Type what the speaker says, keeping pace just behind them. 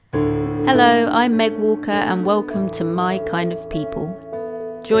Hello, I'm Meg Walker and welcome to My Kind of People.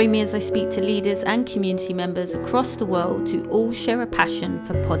 Join me as I speak to leaders and community members across the world who all share a passion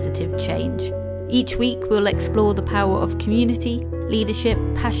for positive change. Each week we'll explore the power of community, leadership,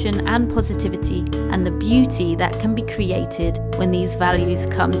 passion and positivity, and the beauty that can be created when these values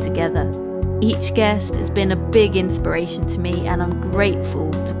come together. Each guest has been a big inspiration to me and I'm grateful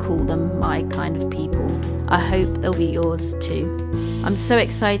to call them my kind of people. I hope they'll be yours too. I'm so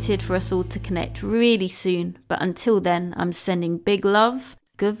excited for us all to connect really soon, but until then, I'm sending big love,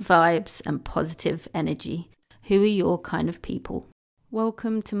 good vibes, and positive energy. Who are your kind of people?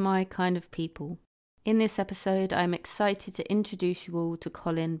 Welcome to My Kind of People. In this episode, I'm excited to introduce you all to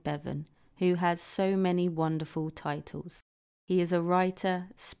Colin Bevan, who has so many wonderful titles. He is a writer,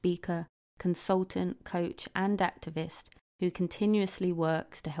 speaker, consultant, coach, and activist who continuously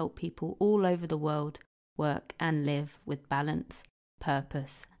works to help people all over the world work and live with balance,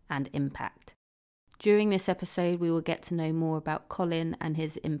 purpose, and impact. During this episode, we will get to know more about Colin and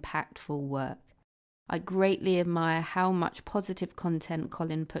his impactful work. I greatly admire how much positive content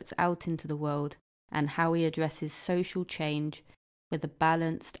Colin puts out into the world and how he addresses social change with a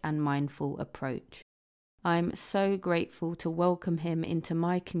balanced and mindful approach. I'm so grateful to welcome him into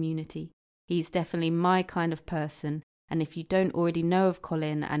my community. He's definitely my kind of person, and if you don't already know of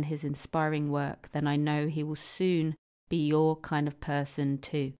Colin and his inspiring work, then I know he will soon be your kind of person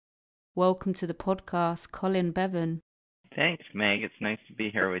too. Welcome to the podcast, Colin Bevan. Thanks, Meg. It's nice to be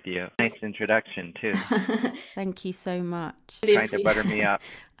here with you. Nice introduction, too. Thank you so much. Trying to butter me up.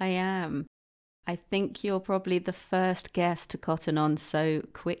 I am. I think you're probably the first guest to cotton on so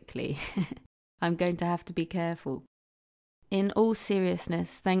quickly. I'm going to have to be careful. In all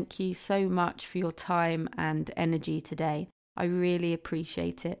seriousness, thank you so much for your time and energy today. I really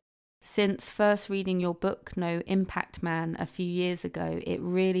appreciate it. Since first reading your book, No Impact Man, a few years ago, it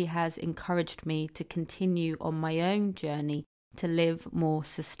really has encouraged me to continue on my own journey to live more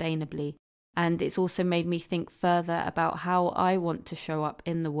sustainably. And it's also made me think further about how I want to show up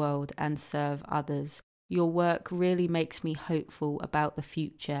in the world and serve others. Your work really makes me hopeful about the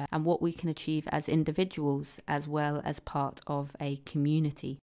future and what we can achieve as individuals as well as part of a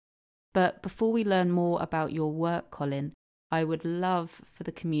community. But before we learn more about your work, Colin, I would love for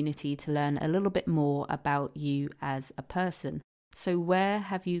the community to learn a little bit more about you as a person. So where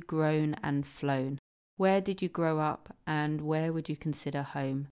have you grown and flown? Where did you grow up and where would you consider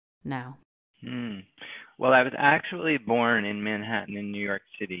home now? Well, I was actually born in Manhattan in New York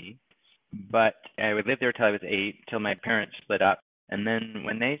City, but I would live there till I was 8, till my parents split up. And then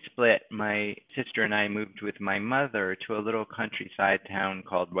when they split, my sister and I moved with my mother to a little countryside town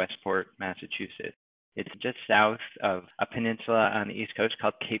called Westport, Massachusetts. It's just south of a peninsula on the East Coast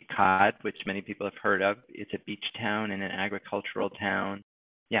called Cape Cod, which many people have heard of. It's a beach town and an agricultural town.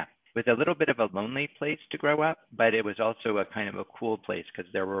 Yeah, it was a little bit of a lonely place to grow up, but it was also a kind of a cool place because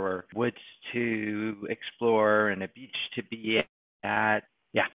there were woods to explore and a beach to be at.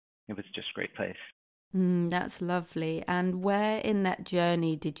 Yeah, it was just a great place. That's lovely. And where in that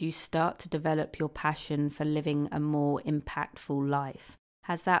journey did you start to develop your passion for living a more impactful life?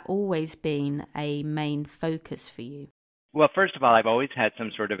 Has that always been a main focus for you? Well, first of all, I've always had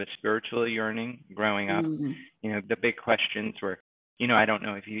some sort of a spiritual yearning growing up. The big questions were, I don't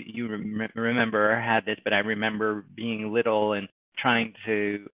know if you remember or had this, but I remember being little and trying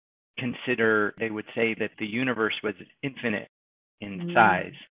to consider, they would say that the universe was infinite in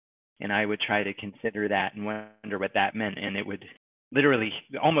size. And I would try to consider that and wonder what that meant. And it would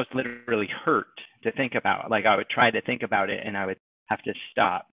almost literally hurt to think about. Like I would try to think about it and I would have to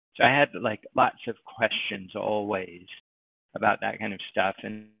stop. So I had lots of questions always about that kind of stuff.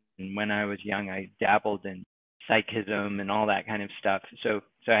 And when I was young, I dabbled in psychism and all that kind of stuff. So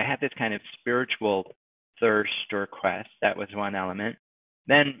I had this kind of spiritual thirst or quest. That was one element.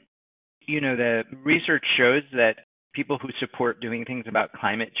 Then, the research shows that people who support doing things about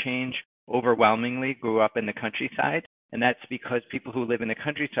climate change overwhelmingly grew up in the countryside. And that's because people who live in the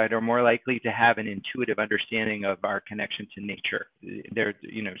countryside are more likely to have an intuitive understanding of our connection to nature.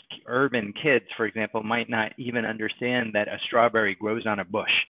 Urban kids, for example, might not even understand that a strawberry grows on a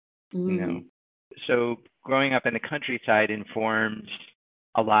bush. So growing up in the countryside informs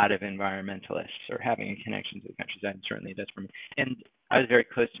a lot of environmentalists, or having a connection to the countryside certainly does for me. And I was very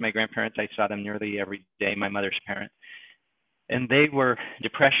close to my grandparents. I saw them nearly every day, my mother's parents. And they were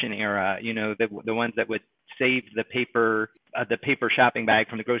Depression era, the ones that would save the paper shopping bag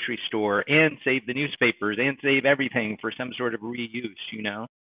from the grocery store and save the newspapers and save everything for some sort of reuse,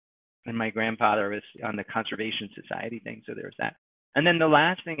 And my grandfather was on the Conservation Society thing, so there's that. And then the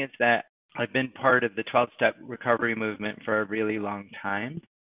last thing is that I've been part of the 12-step recovery movement for a really long time.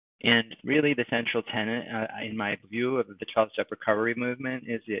 And really the central tenet, in my view, of the 12-step recovery movement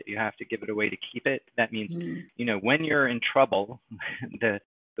is that you have to give it away to keep it. That means, when you're in trouble, the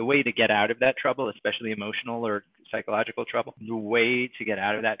way to get out of that trouble, especially emotional or psychological trouble, the way to get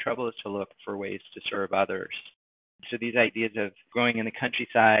out of that trouble is to look for ways to serve others. So these ideas of growing in the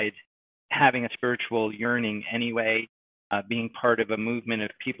countryside, having a spiritual yearning anyway, being part of a movement of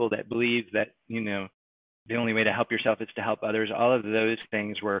people that believe that, the only way to help yourself is to help others, all of those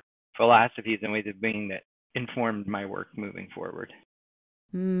things were philosophies and ways of being that informed my work moving forward.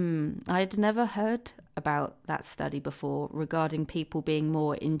 I'd never heard about that study before regarding people being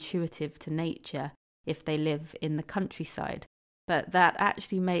more intuitive to nature if they live in the countryside. But that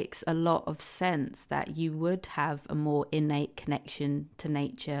actually makes a lot of sense that you would have a more innate connection to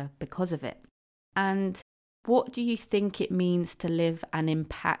nature because of it. And what do you think it means to live an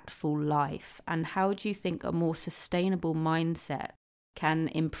impactful life? And how do you think a more sustainable mindset can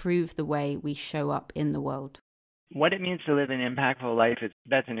improve the way we show up in the world? What it means to live an impactful life,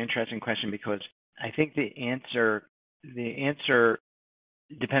 that's an interesting question, because I think the answer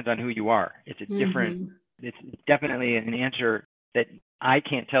depends on who you are. It's definitely an answer that I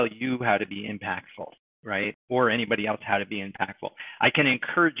can't tell you how to be impactful, right? Or anybody else how to be impactful. I can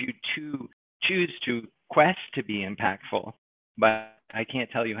encourage you to choose to quest to be impactful, but I can't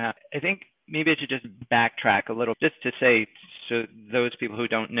tell you how. I think maybe I should just backtrack a little just to say, so those people who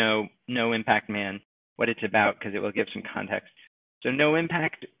don't know No Impact Man, what it's about, because it will give some context. So No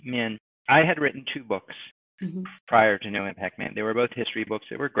Impact Man, I had written 2 books prior to No Impact Man. They were both history books.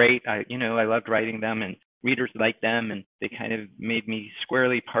 They were great. I loved writing them, and readers liked them, and they kind of made me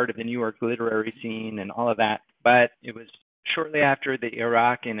squarely part of the New York literary scene and all of that. But it was shortly after the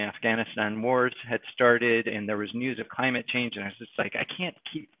Iraq and Afghanistan wars had started, and there was news of climate change, and I was just like, I can't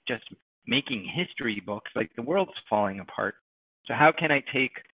keep just making history books. Like, the world's falling apart. So how can I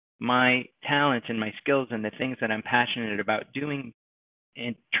take my talents and my skills and the things that I'm passionate about doing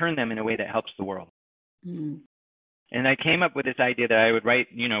and turn them in a way that helps the world? And I came up with this idea that I would write,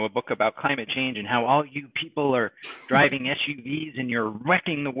 a book about climate change and how all you people are driving SUVs and you're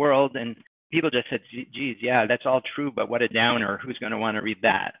wrecking the world. And people just said, geez, yeah, that's all true, but what a downer. Who's going to want to read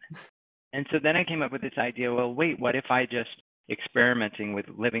that? And so then I came up with this idea, well, wait, what if I just experimenting with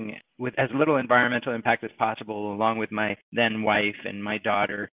living with as little environmental impact as possible, along with my then wife and my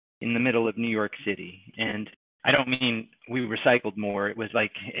daughter, in the middle of New York City. And I don't mean we recycled more. It was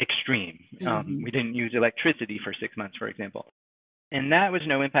like extreme. We didn't use electricity for 6 months, for example. And that was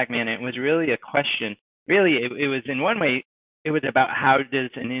No Impact Man. It was really a question. Really, it was in one way, it was about how does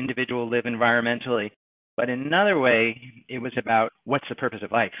an individual live environmentally. But in another way, it was about what's the purpose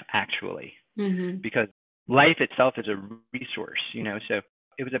of life, actually. Because life itself is a resource, so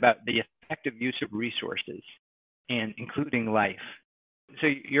it was about the effective use of resources, and including life. So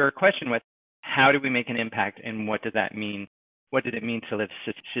your question was, how do we make an impact, and what does that mean? What did it mean to live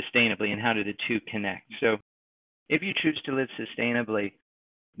sustainably, and how do the two connect? So if you choose to live sustainably,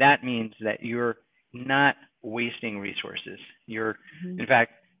 that means that you're not wasting resources. In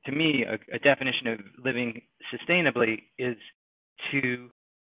fact, to me, a definition of living sustainably is to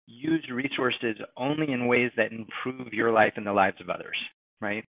use resources only in ways that improve your life and the lives of others,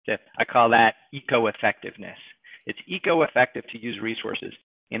 right? So I call that eco-effectiveness. It's eco-effective to use resources.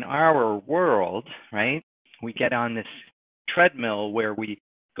 In our world, right, we get on this treadmill where we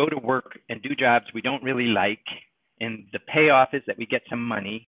go to work and do jobs we don't really like, and the payoff is that we get some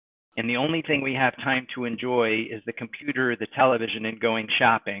money, and the only thing we have time to enjoy is the computer, the television, and going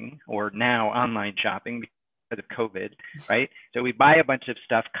shopping, or now online shopping because of COVID, right? So we buy a bunch of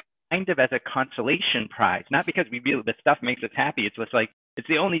stuff kind of as a consolation prize, not because we feel the stuff makes us happy. It's just like, it's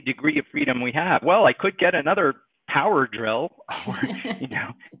the only degree of freedom we have. Well, I could get another power drill, or,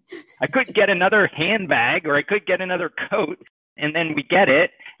 I could get another handbag, or I could get another coat, and then we get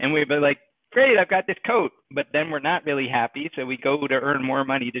it, and we'd be like, great, I've got this coat, but then we're not really happy, so we go to earn more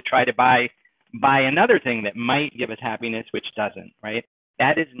money to try to buy another thing that might give us happiness, which doesn't, right?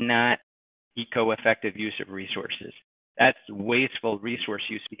 That is not eco-effective use of resources. That's wasteful resource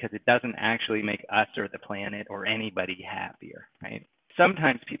use, because it doesn't actually make us or the planet or anybody happier, right?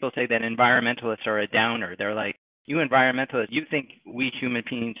 Sometimes people say that environmentalists are a downer. They're like, you environmentalists, you think we human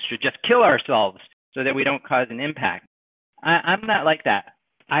beings should just kill ourselves so that we don't cause an impact. I'm not like that.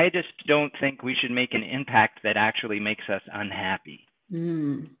 I just don't think we should make an impact that actually makes us unhappy.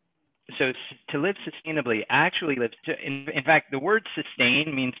 So to live sustainably, in fact, the word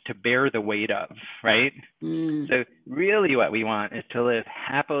sustain means to bear the weight of, right? So really what we want is to live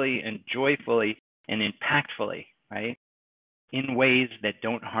happily and joyfully and impactfully, right? In ways that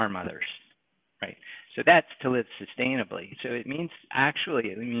don't harm others, right? So that's to live sustainably. So it means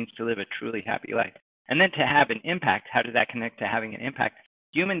to live a truly happy life. And then to have an impact, how does that connect to having an impact?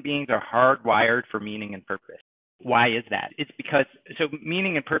 Human beings are hardwired for meaning and purpose. Why is that? It's because, so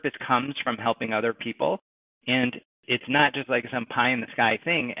meaning and purpose comes from helping other people. And it's not just like some pie in the sky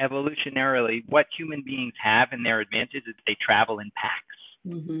thing. Evolutionarily, what human beings have in their advantage is they travel in packs.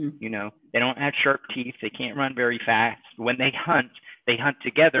 Mm-hmm. They don't have sharp teeth. They can't run very fast. When they hunt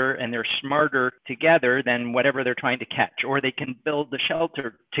together, and they're smarter together than whatever they're trying to catch, or they can build the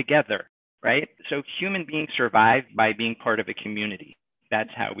shelter together, right? So human beings survive by being part of a community.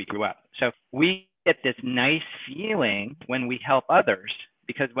 That's how we grew up. So we get this nice feeling when we help others,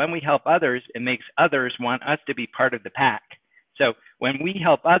 because when we help others, it makes others want us to be part of the pack. So when we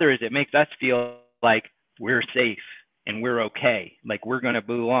help others, it makes us feel like we're safe and we're okay, like we're going to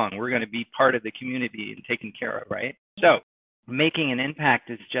belong, we're going to be part of the community and taken care of, right? So making an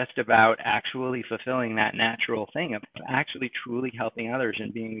impact is just about actually fulfilling that natural thing of actually truly helping others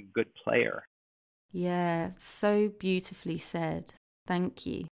and being a good player. Yeah, so beautifully said. Thank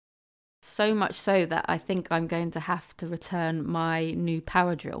you. So much so that I think I'm going to have to return my new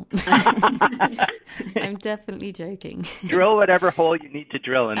power drill. I'm definitely joking. Drill whatever hole you need to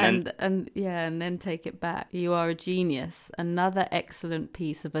drill and then take it back. You are a genius. Another excellent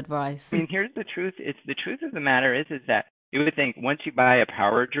piece of advice. I mean, here's the truth. The truth of the matter is that you would think once you buy a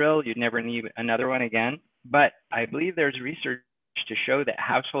power drill, you'd never need another one again. But I believe there's research to show that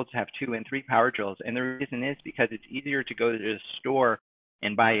households have 2 and 3 power drills. And the reason is because it's easier to go to the store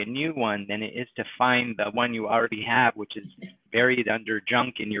and buy a new one than it is to find the one you already have, which is buried under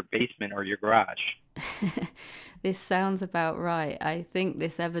junk in your basement or your garage. This sounds about right. I think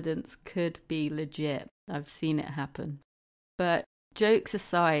this evidence could be legit. I've seen it happen. But jokes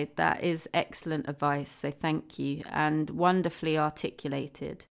aside, that is excellent advice, so thank you, and wonderfully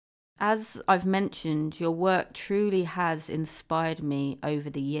articulated. As I've mentioned, your work truly has inspired me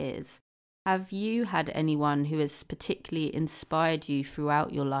over the years. Have you had anyone who has particularly inspired you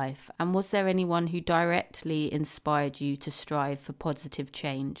throughout your life? And was there anyone who directly inspired you to strive for positive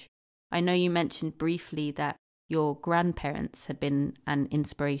change? I know you mentioned briefly that your grandparents had been an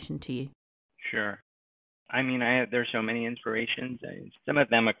inspiration to you. Sure. I mean, there's so many inspirations. Some of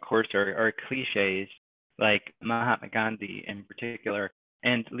them, of course, are cliches, like Mahatma Gandhi in particular,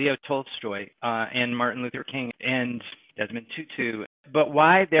 and Leo Tolstoy, and Martin Luther King, and Desmond Tutu. But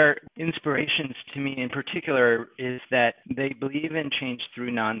why they're inspirations to me in particular is that they believe in change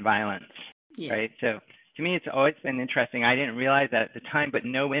through nonviolence, right? So to me, it's always been interesting. I didn't realize that at the time, but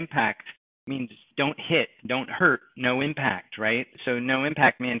no impact means don't hit, don't hurt, no impact, right? So no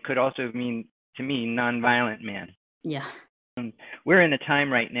impact man could also mean, to me, nonviolent man. Yeah. We're in a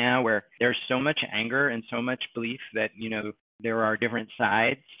time right now where there's so much anger and so much belief that, there are different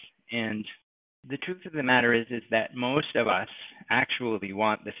sides. And the truth of the matter is that most of us actually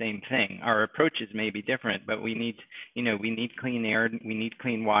want the same thing. Our approaches may be different, but we need clean air, we need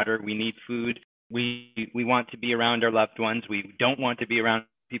clean water, we need food. We want to be around our loved ones. We don't want to be around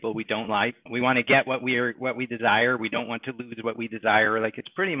people we don't like. We want to get what we desire. We don't want to lose what we desire. Like, it's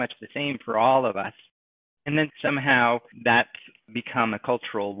pretty much the same for all of us. And then somehow that's become a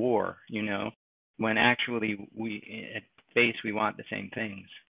cultural war, when actually at base we want the same things.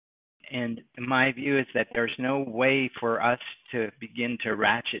 And my view is that there's no way for us to begin to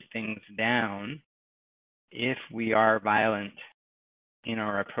ratchet things down if we are violent in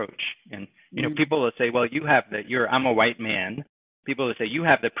our approach. And people will say, well, I'm a white man. People will say, you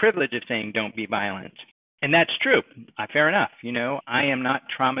have the privilege of saying don't be violent. And that's true. Fair enough. I am not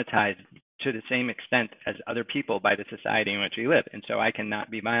traumatized to the same extent as other people by the society in which we live. And so I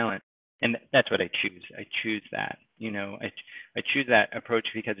cannot be violent. And that's what I choose. I choose that. I choose that approach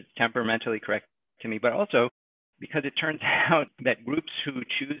because it's temperamentally correct to me, but also because it turns out that groups who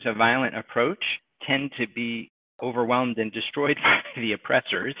choose a violent approach tend to be overwhelmed and destroyed by the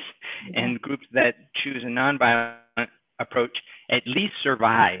oppressors, and groups that choose a nonviolent approach at least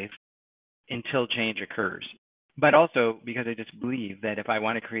survive until change occurs. But also because I just believe that if I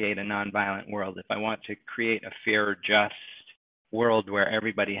want to create a nonviolent world, if I want to create a fair, just world where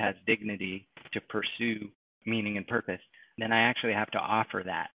everybody has dignity to pursue meaning and purpose, then I actually have to offer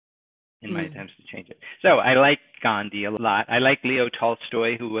that in my attempts to change it. So I like Gandhi a lot. I like Leo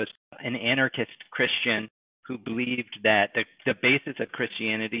Tolstoy, who was an anarchist Christian who believed that the basis of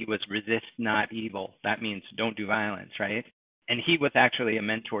Christianity was resist not evil. That means don't do violence, right? And he was actually a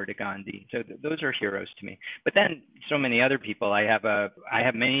mentor to Gandhi. So those are heroes to me. But then so many other people. I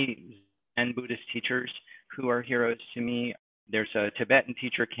have many Zen Buddhist teachers who are heroes to me. There's a Tibetan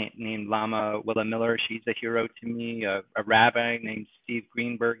teacher named Lama Willa Miller. She's a hero to me. A rabbi named Steve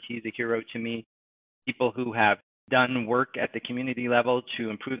Greenberg. He's a hero to me. people who have done work at the community level to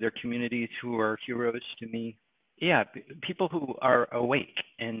improve their communities who are heroes to me. Yeah, people who are awake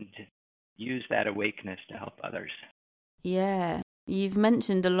and use that awakeness to help others. Yeah, you've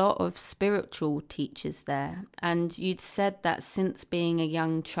mentioned a lot of spiritual teachers there, and you'd said that since being a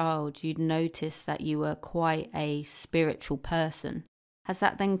young child, you'd noticed that you were quite a spiritual person. Has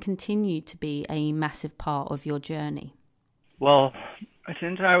that then continued to be a massive part of your journey? Well,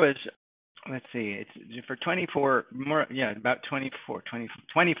 since I was, it's for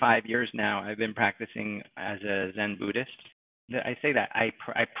 25 years now, I've been practicing as a Zen Buddhist. I say that I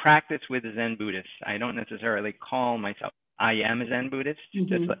practice with Zen Buddhists. I don't necessarily call myself I am a Zen Buddhist,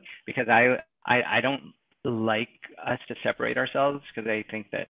 just because I don't like us to separate ourselves, because I think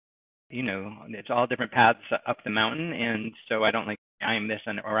that it's all different paths up the mountain, and so I don't like I am this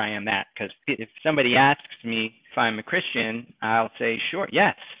or I am that. Because if somebody asks me if I'm a Christian, I'll say sure,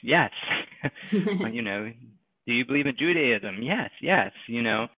 yes. Well, do you believe in Judaism? Yes. Yeah.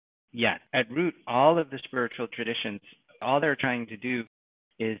 At root, all of the spiritual traditions, all they're trying to do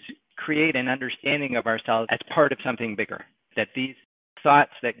is create an understanding of ourselves as part of something bigger. That these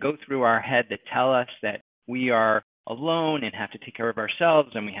thoughts that go through our head that tell us that we are alone and have to take care of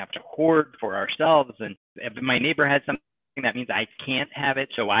ourselves and we have to hoard for ourselves, and if my neighbor has something, that means I can't have it,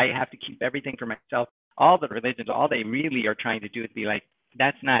 so I have to keep everything for myself. All the religions, all they really are trying to do is be like,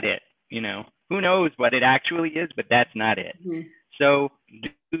 that's not it. Who knows what it actually is, but that's not it. So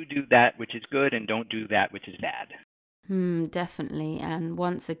do that which is good and don't do that which is bad. Definitely. And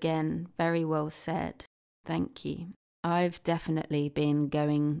once again, very well said. Thank you. I've definitely been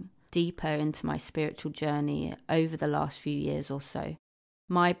going deeper into my spiritual journey over the last few years or so.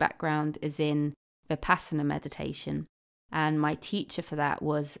 My background is in Vipassana meditation, and my teacher for that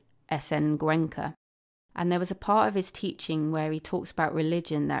was S.N. Goenka. And there was a part of his teaching where he talks about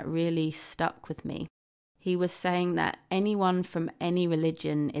religion that really stuck with me. He was saying that anyone from any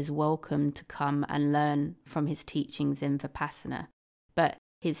religion is welcome to come and learn from his teachings in Vipassana, but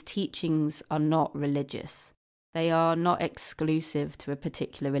his teachings are not religious. They are not exclusive to a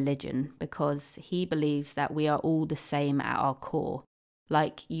particular religion, because he believes that we are all the same at our core.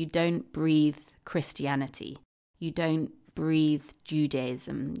 Like, you don't breathe Christianity, you don't breathe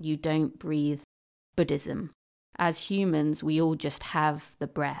Judaism, you don't breathe Buddhism. As humans, we all just have the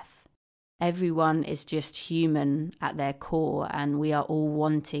breath. Everyone is just human at their core, and we are all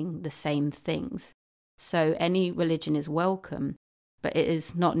wanting the same things. So any religion is welcome, but it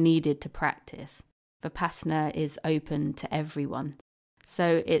is not needed to practice. Vipassana is open to everyone.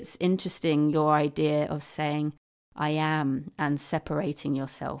 So it's interesting, your idea of saying, I am, and separating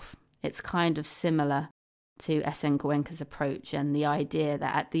yourself. It's kind of similar to S.N. Goenka's approach, and the idea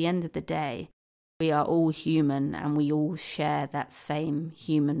that at the end of the day, we are all human and we all share that same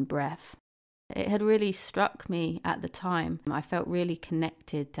human breath. It had really struck me at the time. I felt really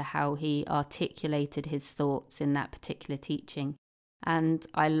connected to how he articulated his thoughts in that particular teaching. And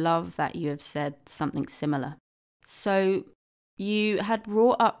I love that you have said something similar. So you had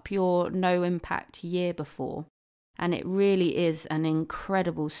brought up your no impact year before, and it really is an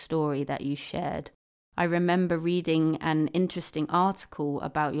incredible story that you shared. I remember reading an interesting article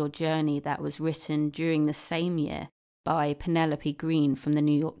about your journey that was written during the same year by Penelope Green from the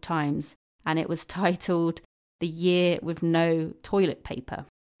New York Times, and it was titled The Year with No Toilet Paper,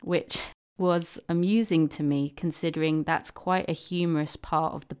 which was amusing to me, considering that's quite a humorous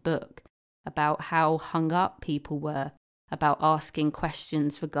part of the book about how hung up people were about asking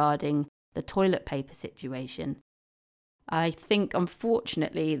questions regarding the toilet paper situation. I think,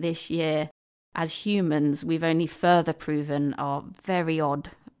 unfortunately, this year, as humans, we've only further proven our very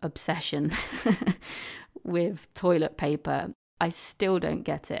odd obsession with toilet paper. I still don't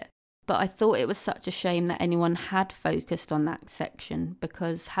get it. But I thought it was such a shame that anyone had focused on that section,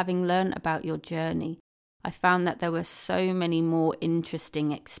 because having learned about your journey, I found that there were so many more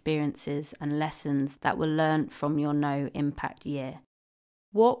interesting experiences and lessons that were learnt from your no impact year.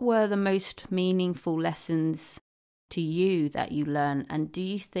 What were the most meaningful lessons to you that you learned, and do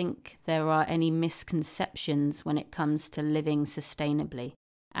you think there are any misconceptions when it comes to living sustainably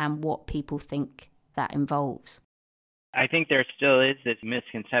and what people think that involves? I think there still is this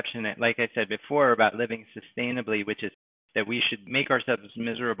misconception that, like I said before, about living sustainably, which is that we should make ourselves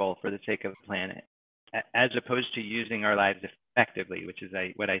miserable for the sake of the planet, as opposed to using our lives effectively, which is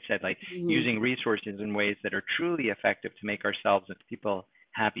what I said, like using resources in ways that are truly effective to make ourselves and people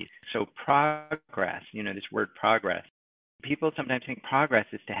happy. So progress, this word progress, people sometimes think progress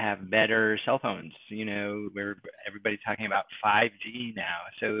is to have better cell phones, where everybody's talking about 5G now.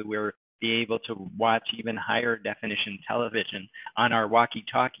 So we're be able to watch even higher definition television on our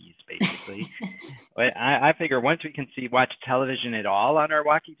walkie-talkies, basically. But I figure once we can watch television at all on our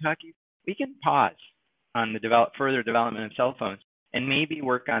walkie-talkies, we can pause on the further development of cell phones and maybe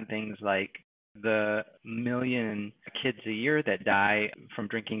work on things like the 1 million kids a year that die from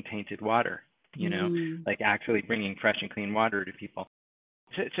drinking tainted water, like actually bringing fresh and clean water to people.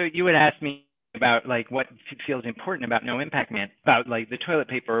 So you would ask me about like what feels important about No Impact Man, about like the toilet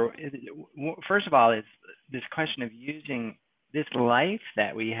paper. First of all, is this question of using this life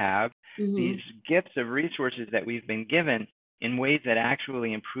that we have, these gifts of resources that we've been given in ways that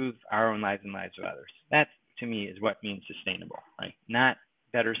actually improve our own lives and lives of others. That, to me, is what means sustainable, right? Not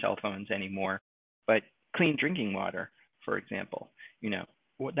better cell phones anymore, but clean drinking water, for example.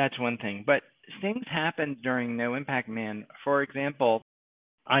 That's one thing. But things happened during No Impact Man. For example,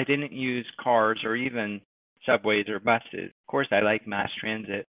 I didn't use cars or even subways or buses. Of course, I like mass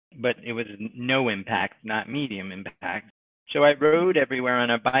transit, but it was no impact, not medium impact. So I rode everywhere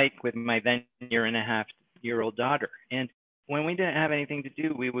on a bike with my then 1.5-year-old daughter. And when we didn't have anything to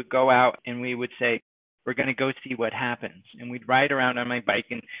do, we would go out and we would say, we're going to go see what happens. And we'd ride around on my bike,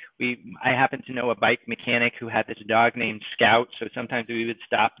 and I happened to know a bike mechanic who had this dog named Scout. So sometimes we would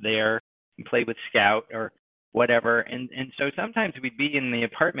stop there and play with Scout or whatever. And so sometimes we'd be in the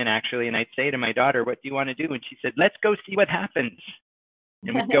apartment actually, and I'd say to my daughter, what do you want to do? And she said, let's go see what happens.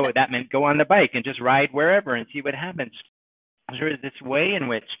 And we'd go, that meant go on the bike and just ride wherever and see what happens. There was this way in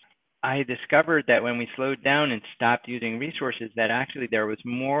which I discovered that when we slowed down and stopped using resources, that actually there was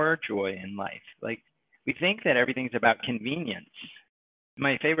more joy in life. Like, we think that everything's about convenience.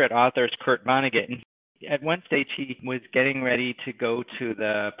 My favorite author is Kurt Vonnegut. And at one stage, he was getting ready to go to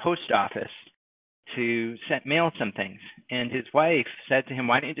the post office to mail some things. And his wife said to him,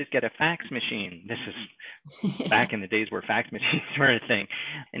 why don't you just get a fax machine? This is back in the days where fax machines were a thing.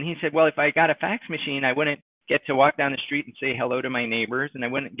 And he said, well, if I got a fax machine, I wouldn't get to walk down the street and say hello to my neighbors. And I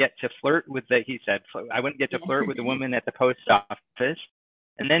wouldn't get to flirt with I wouldn't get to flirt with the woman at the post office.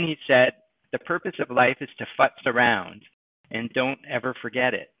 And then he said, the purpose of life is to futz around and don't ever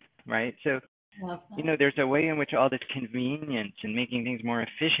forget it, right? So, there's a way in which all this convenience and making things more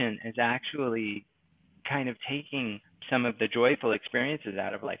efficient is actually kind of taking some of the joyful experiences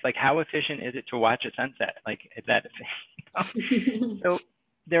out of life. Like, how efficient is it to watch a sunset? Like, is that So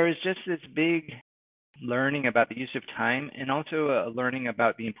there was just this big learning about the use of time, and also a learning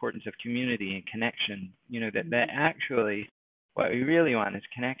about the importance of community and connection, that actually what we really want is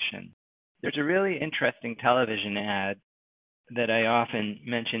connection. There's a really interesting television ad that I often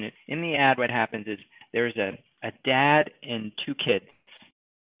mention. In the ad, what happens is there's a dad and 2 kids.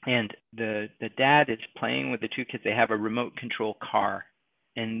 And the dad is playing with the 2 kids. They have a remote control car.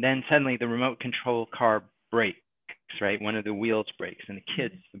 And then suddenly the remote control car breaks, right? One of the wheels breaks. And the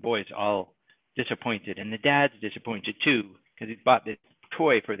kids, the boys, all disappointed. And the dad's disappointed too, because he's bought this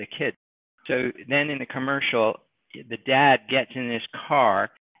toy for the kids. So then in the commercial, the dad gets in his car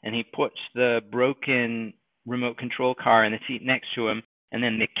and he puts the broken remote control car in the seat next to him. And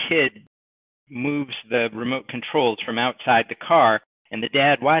then the kid moves the remote controls from outside the car. And the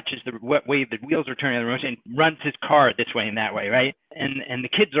dad watches the way the wheels are turning on the remote and runs his car this way and that way, right? And the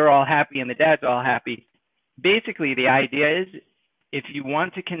kids are all happy and the dad's all happy. Basically, the idea is, if you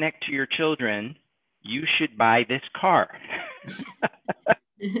want to connect to your children, you should buy this car.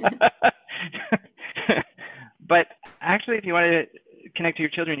 But actually, if you want to connect to your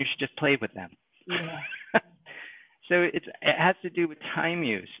children, you should just play with them. Yeah. So it has to do with time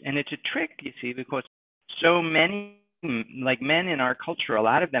use. And it's a trick, you see, because so many, like men in our culture, a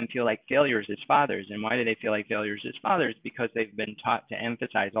lot of them feel like failures as fathers. And why do they feel like failures as fathers? Because they've been taught to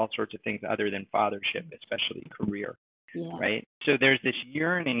emphasize all sorts of things other than fathership, especially career. Yeah. Right? So there's this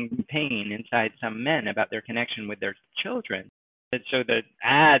yearning pain inside some men about their connection with their children. And so the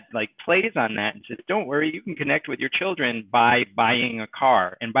ad plays on that and says, don't worry, you can connect with your children by buying a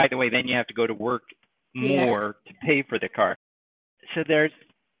car. And by the way, then you have to go to work more to pay for the car. So there's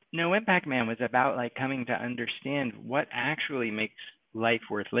No Impact Man was about coming to understand what actually makes life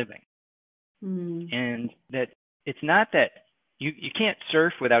worth living. And that it's not that you can't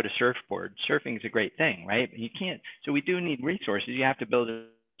surf without a surfboard. Surfing is a great thing, right? You can't. So we do need resources. You have to build a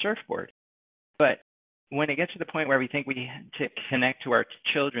surfboard. But when it gets to the point where we think to connect to our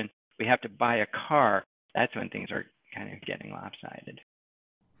children, we have to buy a car, that's when things are kind of getting lopsided.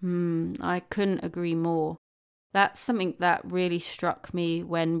 I couldn't agree more. That's something that really struck me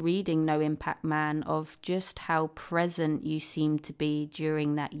when reading No Impact Man, of just how present you seemed to be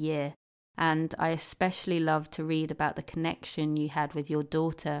during that year. And I especially love to read about the connection you had with your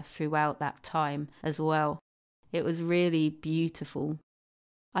daughter throughout that time as well. It was really beautiful.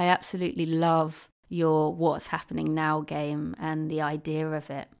 I absolutely love your What's Happening Now game and the idea of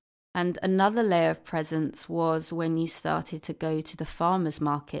it. And another layer of presence was when you started to go to the farmer's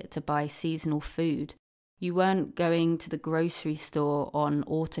market to buy seasonal food. You weren't going to the grocery store on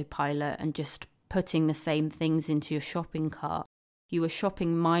autopilot and just putting the same things into your shopping cart. You were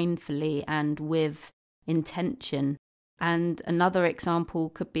shopping mindfully and with intention. And another example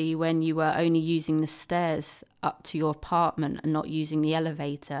could be when you were only using the stairs up to your apartment and not using the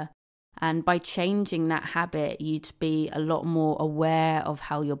elevator. And by changing that habit, you'd be a lot more aware of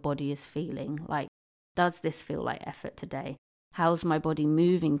how your body is feeling. Like, does this feel like effort today? How's my body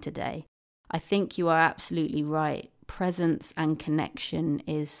moving today? I think you are absolutely right. Presence and connection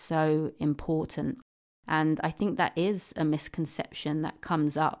is so important. And I think that is a misconception that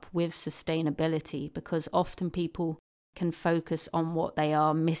comes up with sustainability, because often people can focus on what they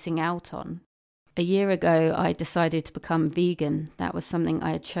are missing out on. A year ago, I decided to become vegan. That was something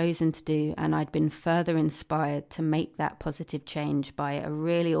I had chosen to do, and I'd been further inspired to make that positive change by a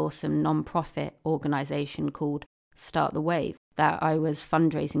really awesome non-profit organisation called Start the Wave that I was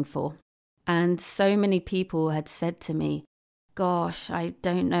fundraising for. And so many people had said to me, gosh, I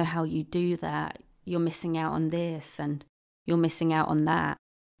don't know how you do that. You're missing out on this and you're missing out on that.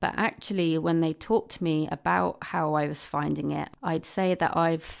 But actually, when they talked to me about how I was finding it, I'd say that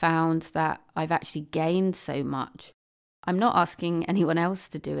I've found that I've actually gained so much. I'm not asking anyone else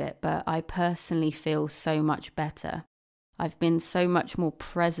to do it, but I personally feel so much better. I've been so much more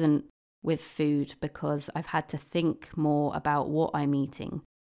present with food because I've had to think more about what I'm eating.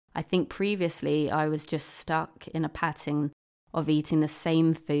 I think previously I was just stuck in a pattern of eating the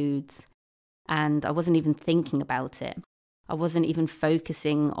same foods, and I wasn't even thinking about it. I wasn't even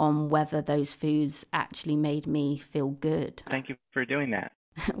focusing on whether those foods actually made me feel good. Thank you for doing that.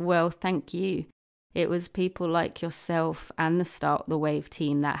 Well, thank you. It was people like yourself and the Start the Wave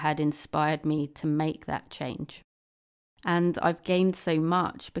team that had inspired me to make that change. And I've gained so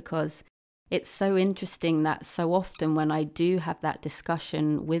much because it's so interesting that so often when I do have that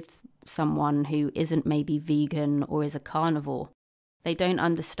discussion with someone who isn't maybe vegan or is a carnivore, they don't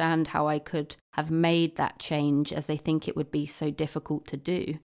understand how I could have made that change, as they think it would be so difficult to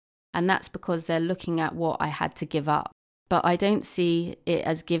do. And that's because they're looking at what I had to give up. But I don't see it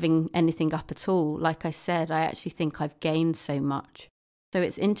as giving anything up at all. Like I said, I actually think I've gained so much. So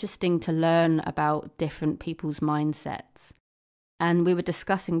it's interesting to learn about different people's mindsets. And we were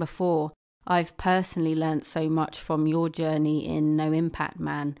discussing before, I've personally learnt so much from your journey in No Impact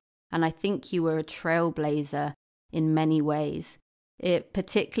Man. And I think you were a trailblazer in many ways. It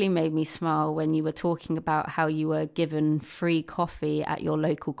particularly made me smile when you were talking about how you were given free coffee at your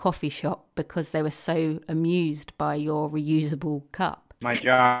local coffee shop because they were so amused by your reusable cup. My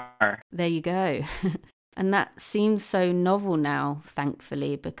jar. There you go. And that seems so novel now,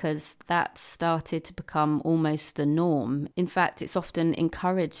 thankfully, because that started to become almost the norm. In fact, it's often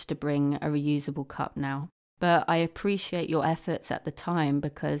encouraged to bring a reusable cup now. But I appreciate your efforts at the time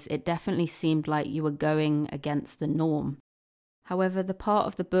because it definitely seemed like you were going against the norm. However, the part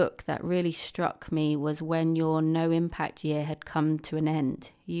of the book that really struck me was when your no impact year had come to an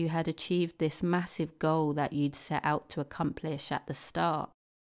end. You had achieved this massive goal that you'd set out to accomplish at the start.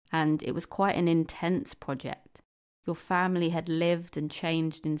 And it was quite an intense project. Your family had lived and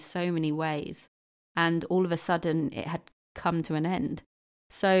changed in so many ways. And all of a sudden, it had come to an end.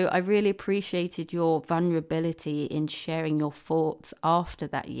 So I really appreciated your vulnerability in sharing your thoughts after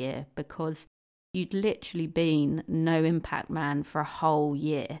that year, because you'd literally been No Impact Man for a whole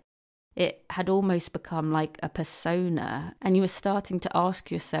year. It had almost become like a persona, and you were starting to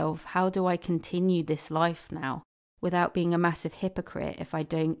ask yourself, how do I continue this life now without being a massive hypocrite if I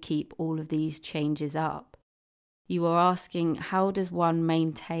don't keep all of these changes up? You were asking, how does one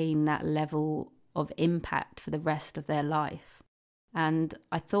maintain that level of impact for the rest of their life? And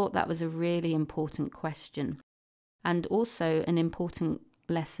I thought that was a really important question, and also an important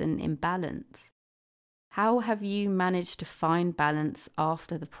lesson in balance. How have you managed to find balance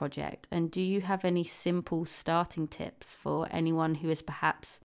after the project? And do you have any simple starting tips for anyone who is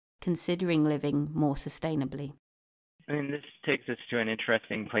perhaps considering living more sustainably? I mean, this takes us to an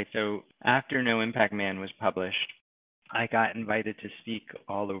interesting place. So after No Impact Man was published, I got invited to speak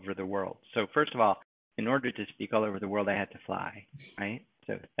all over the world. So first of all, in order to speak all over the world, I had to fly, right?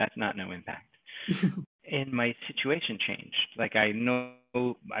 So that's not no impact. And my situation changed. Like I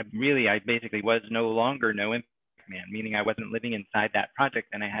basically was no longer No Impact Man, meaning I wasn't living inside that project,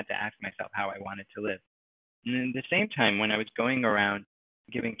 and I had to ask myself how I wanted to live. And at the same time, when I was going around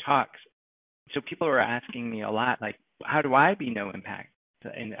giving talks, so people were asking me a lot, like, how do I be no impact?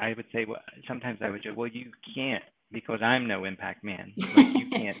 And I would say, well, sometimes I would say, well, you can't because I'm no impact man. Like, you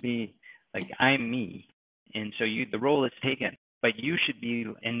can't be, like, I'm me. And so the role is taken, but you should be,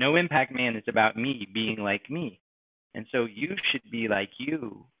 and no impact man is about me being like me. And so you should be like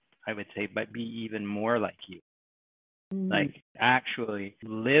you, I would say, but be even more like you. Like, actually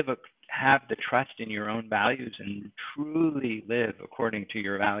have the trust in your own values and truly live according to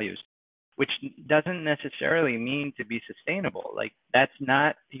your values, which doesn't necessarily mean to be sustainable. Like, that's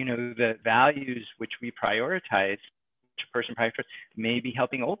not, the values which we prioritize, which a person prioritizes, maybe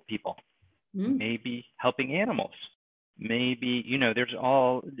helping old people, maybe helping animals, maybe, there's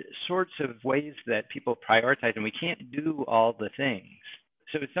all sorts of ways that people prioritize, and we can't do all the things.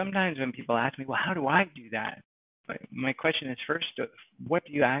 So sometimes when people ask me, well, how do I do that? My question is, first, what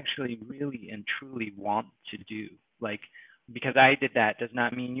do you actually really and truly want to do? Like, because I did that does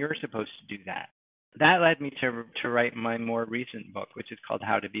not mean you're supposed to do that. That led me to write my more recent book, which is called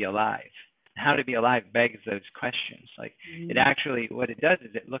How to Be Alive. How to Be Alive begs those questions. Like, it actually, what it does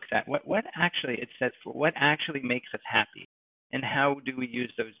is it looks at what actually, it says, for what actually makes us happy, and how do we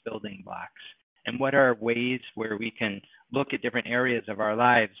use those building blocks, and what are ways where we can look at different areas of our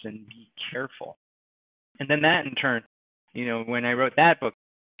lives and be careful. And then that in turn, when I wrote that book,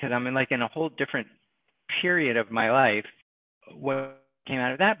 because I'm in a whole different period of my life, what came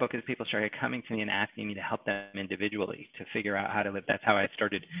out of that book is people started coming to me and asking me to help them individually to figure out how to live. That's how I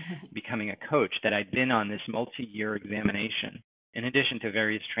started becoming a coach, that I'd been on this multi-year examination in addition to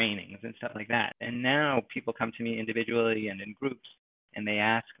various trainings and stuff like that. And now people come to me individually and in groups, and they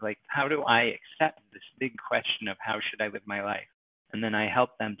ask, like, how do I accept this big question of how should I live my life? And then I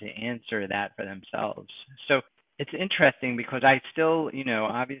help them to answer that for themselves. So it's interesting because I still,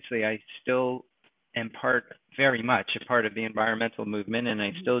 obviously I still am very much a part of the environmental movement, and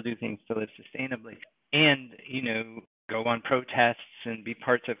I still do things to live sustainably and, go on protests and be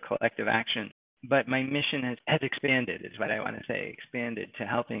parts of collective action. But my mission has expanded, is what I want to say, expanded to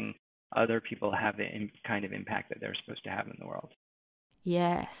helping other people have the kind of impact that they're supposed to have in the world.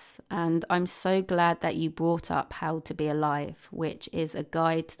 Yes, and I'm so glad that you brought up How to Be Alive, which is a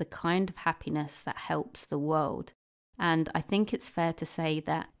guide to the kind of happiness that helps the world. And I think it's fair to say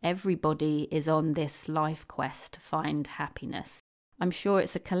that everybody is on this life quest to find happiness. I'm sure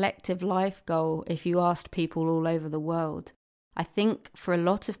it's a collective life goal if you asked people all over the world. I think for a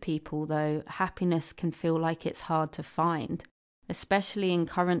lot of people, though, happiness can feel like it's hard to find, especially in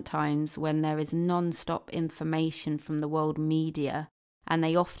current times when there is non-stop information from the world media, and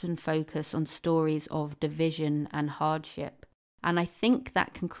they often focus on stories of division and hardship. And I think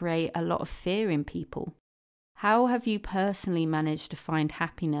that can create a lot of fear in people. How have you personally managed to find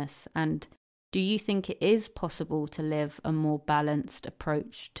happiness, and do you think it is possible to live a more balanced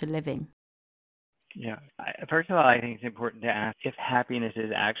approach to living? Yeah. First of all, I think it's important to ask if happiness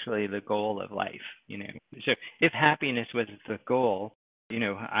is actually the goal of life. So if happiness was the goal,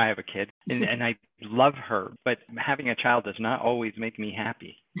 I have a kid and I love her, but having a child does not always make me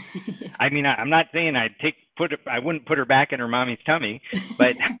happy. I mean, I'm not saying I wouldn't put her back in her mommy's tummy,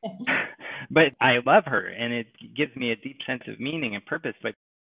 but but I love her, and it gives me a deep sense of meaning and purpose. But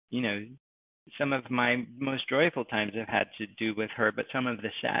some of my most joyful times have had to do with her, but some of the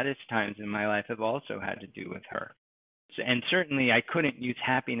saddest times in my life have also had to do with her. And certainly I couldn't use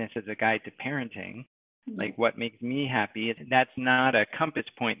happiness as a guide to parenting. Like, what makes me happy, that's not a compass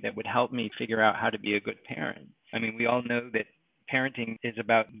point that would help me figure out how to be a good parent. I mean, we all know that parenting is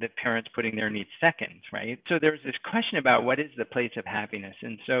about the parents putting their needs second, right? So there's this question about what is the place of happiness.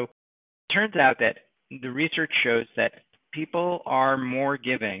 And so it turns out that the research shows that people are more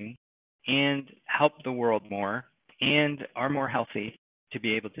giving and help the world more and are more healthy to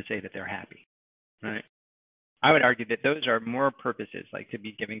be able to say that they're happy, right? I would argue that those are more purposes, like to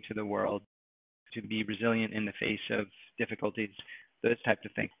be giving to the world, to be resilient in the face of difficulties, those types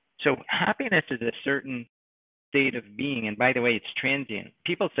of things. So happiness is a certain state of being. And by the way, it's transient.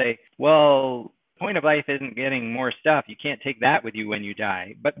 People say, well, the point of life isn't getting more stuff. You can't take that with you when you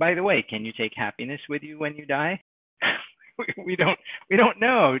die. But by the way, can you take happiness with you when you die? we don't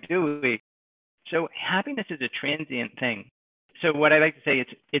know, do we? So happiness is a transient thing. So what I like to say is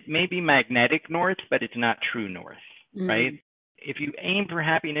it may be magnetic north, but it's not true north, right? If you aim for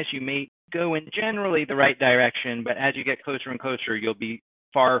happiness, you may go in generally the right direction, but as you get closer and closer, you'll be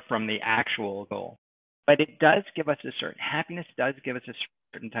far from the actual goal. But it does give us happiness does give us a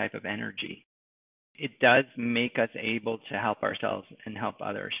certain type of energy. It does make us able to help ourselves and help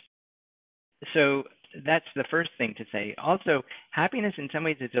others. So that's the first thing to say. Also, happiness in some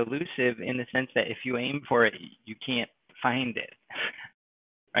ways is elusive in the sense that if you aim for it, you can't find it,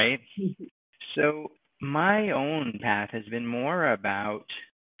 right? So my own path has been more about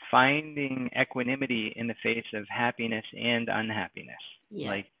finding equanimity in the face of happiness and unhappiness. Yeah.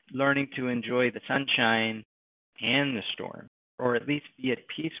 Like learning to enjoy the sunshine and the storm, or at least be at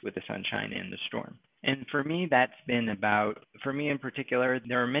peace with the sunshine and the storm. And for me, that's been for me in particular,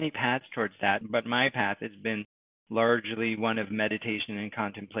 there are many paths towards that, but my path has been largely one of meditation and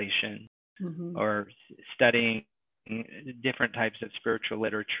contemplation, or studying different types of spiritual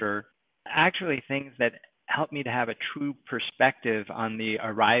literature, actually things that help me to have a true perspective on the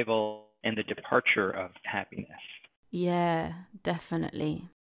arrival and the departure of happiness. Yeah, definitely.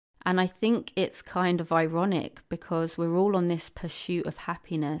 And I think it's kind of ironic because we're all on this pursuit of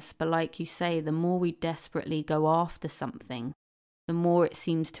happiness, but like you say, the more we desperately go after something, the more it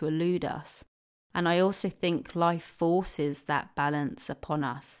seems to elude us. And I also think life forces that balance upon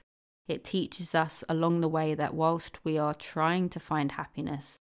us. It teaches us along the way that whilst we are trying to find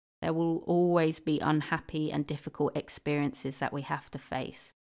happiness, there will always be unhappy and difficult experiences that we have to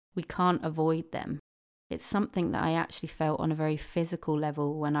face. We can't avoid them. It's something that I actually felt on a very physical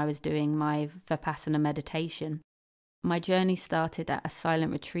level when I was doing my Vipassana meditation. My journey started at a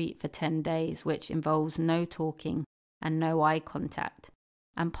silent retreat for 10 days, which involves no talking and no eye contact.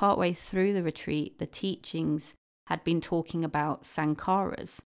 And partway through the retreat, the teachings had been talking about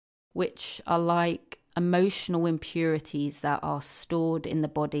sankharas, which are like emotional impurities that are stored in the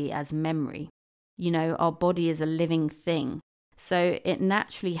body as memory. You know, our body is a living thing. So it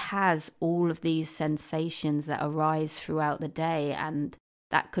naturally has all of these sensations that arise throughout the day, and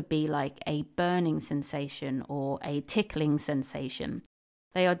that could be like a burning sensation or a tickling sensation.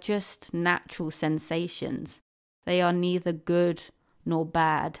 They are just natural sensations. They are neither good nor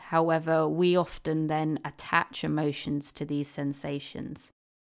bad. However, we often then attach emotions to these sensations.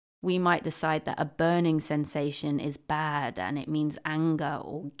 We might decide that a burning sensation is bad and it means anger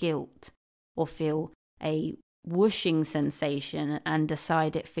or guilt, or feel a whooshing sensation and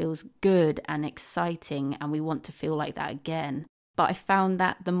decide it feels good and exciting and we want to feel like that again. But I found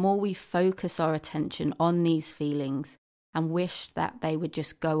that the more we focus our attention on these feelings and wish that they would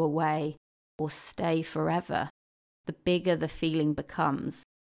just go away or stay forever, the bigger the feeling becomes.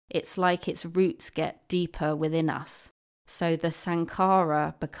 It's like its roots get deeper within us. So the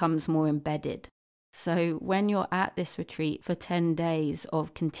sankhara becomes more embedded. So when you're at this retreat for 10 days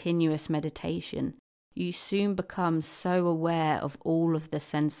of continuous meditation, you soon become so aware of all of the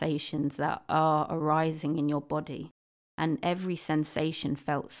sensations that are arising in your body. And every sensation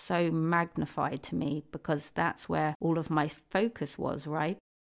felt so magnified to me because that's where all of my focus was, right?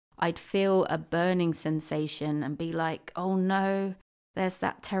 I'd feel a burning sensation and be like, oh no, there's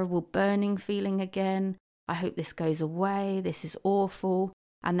that terrible burning feeling again. I hope this goes away. This is awful.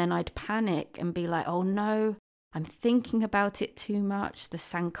 And then I'd panic and be like, oh no, I'm thinking about it too much. The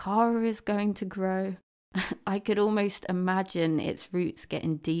sankhara is going to grow. I could almost imagine its roots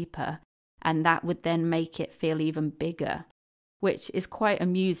getting deeper, and that would then make it feel even bigger, which is quite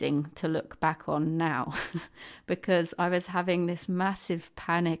amusing to look back on now because I was having this massive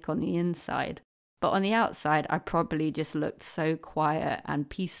panic on the inside. But on the outside, I probably just looked so quiet and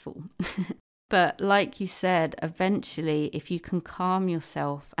peaceful. But like you said, eventually, if you can calm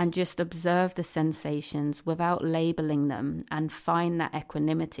yourself and just observe the sensations without labeling them and find that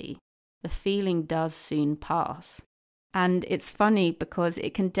equanimity, the feeling does soon pass. And it's funny because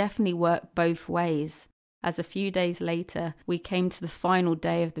it can definitely work both ways. As a few days later, we came to the final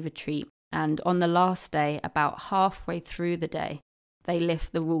day of the retreat, and on the last day, about halfway through the day, they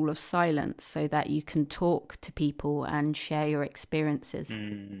lift the rule of silence so that you can talk to people and share your experiences.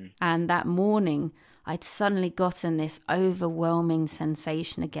 And that morning, I'd suddenly gotten this overwhelming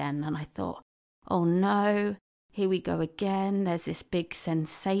sensation again, and I thought, oh no, here we go again. There's this big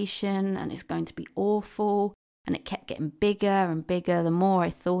sensation, and it's going to be awful. And it kept getting bigger and bigger the more I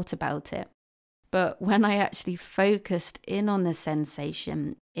thought about it. But when I actually focused in on the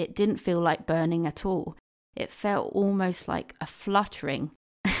sensation, it didn't feel like burning at all. It felt almost like a fluttering.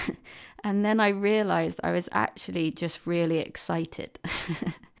 And then I realized I was actually just really excited.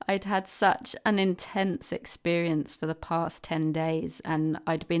 I'd had such an intense experience for the past 10 days, and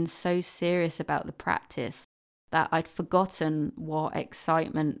I'd been so serious about the practice that I'd forgotten what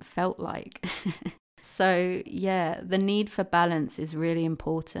excitement felt like. So yeah, the need for balance is really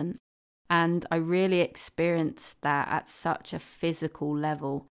important. And I really experienced that at such a physical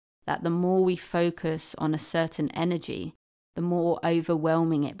level, that the more we focus on a certain energy, the more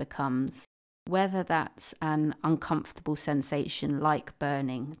overwhelming it becomes. Whether that's an uncomfortable sensation like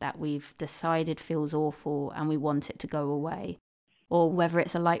burning that we've decided feels awful and we want it to go away, or whether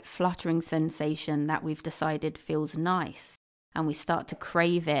it's a light fluttering sensation that we've decided feels nice and we start to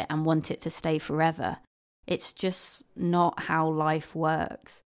crave it and want it to stay forever. It's just not how life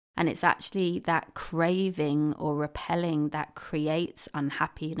works. And it's actually that craving or repelling that creates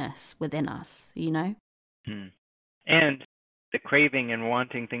unhappiness within us, you know? And the craving and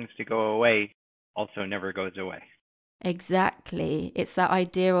wanting things to go away also never goes away. Exactly. It's that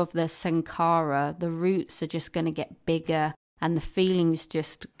idea of the sankara. The roots are just going to get bigger and the feeling's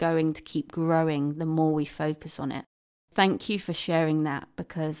just going to keep growing the more we focus on it. Thank you for sharing that,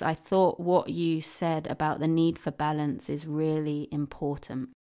 because I thought what you said about the need for balance is really important.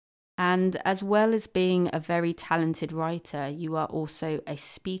 And as well as being a very talented writer, you are also a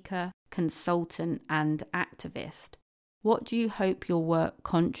speaker, consultant, and activist. What do you hope your work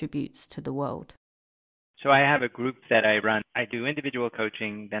contributes to the world? So I have a group that I run. I do individual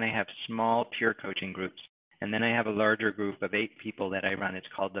coaching, then I have small peer coaching groups, and then I have a larger group of 8 people that I run. It's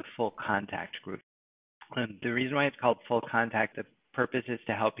called the Full Contact Group. And the reason why it's called Full Contact, the purpose is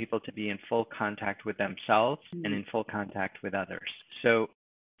to help people to be in full contact with themselves and in full contact with others. So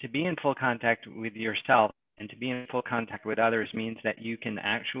to be in full contact with yourself and to be in full contact with others means that you can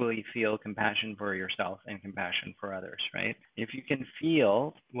actually feel compassion for yourself and compassion for others, right? If you can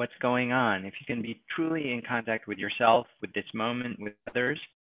feel what's going on, if you can be truly in contact with yourself, with this moment, with others,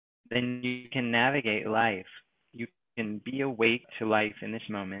 then you can navigate life. You can be awake to life in this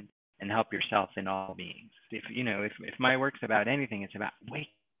moment and help yourself and all beings. If my work's about anything, it's about wake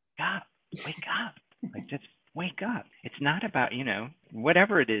up, like just wake up. It's not about,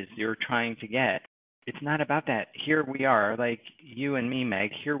 whatever it is you're trying to get. It's not about that. Here we are, like you and me,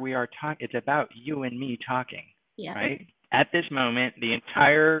 Meg. Here we are talking. It's about you and me talking, right? At this moment, the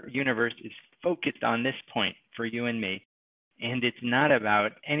entire universe is focused on this point for you and me. And it's not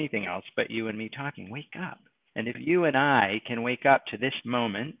about anything else but you and me talking. Wake up. And if you and I can wake up to this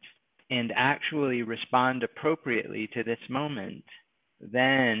moment and actually respond appropriately to this moment,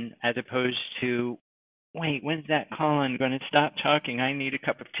 then as opposed to, wait, when's that Colin going to stop talking? I need a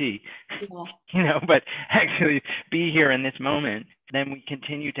cup of tea. But actually be here in this moment, then we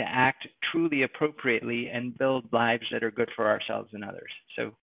continue to act truly appropriately and build lives that are good for ourselves and others.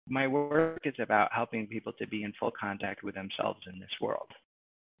 So my work is about helping people to be in full contact with themselves in this world.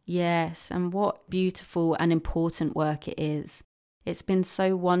 Yes, and what beautiful and important work it is. It's been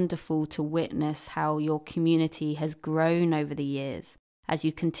so wonderful to witness how your community has grown over the years as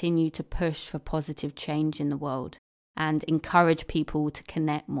you continue to push for positive change in the world and encourage people to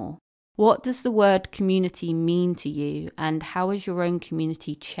connect more. What does the word community mean to you, and how has your own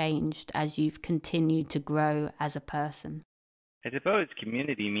community changed as you've continued to grow as a person? I suppose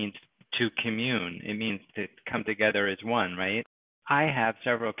community means to commune. It means to come together as one, right? I have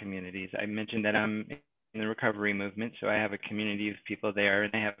several communities. I mentioned that I'm in the recovery movement, so I have a community of people there,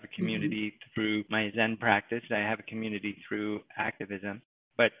 and I have a community through my Zen practice. I have a community through activism.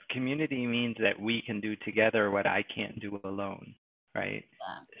 But community means that we can do together what I can't do alone, right?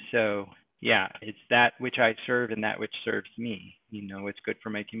 So, it's that which I serve and that which serves me. What's good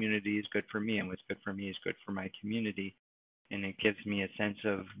for my community is good for me, and what's good for me is good for my community. And it gives me a sense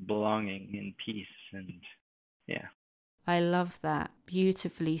of belonging and peace, and I love that.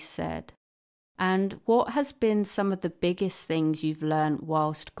 Beautifully said. And what has been some of the biggest things you've learned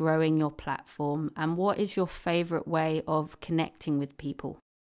whilst growing your platform, and what is your favorite way of connecting with people?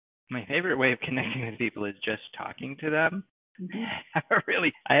 My favorite way of connecting with people is just talking to them.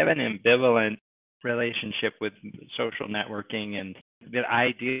 I have an ambivalent relationship with social networking and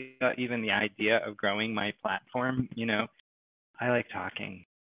even the idea of growing my platform. I like talking.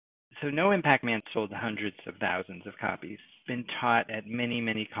 So No Impact Man sold hundreds of thousands of copies, been taught at many,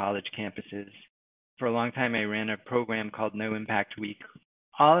 many college campuses. For a long time, I ran a program called No Impact Week.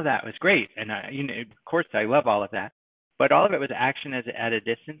 All of that was great. And of course, I love all of that. But all of it was action at a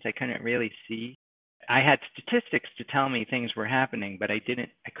distance. I couldn't really see. I had statistics to tell me things were happening, but I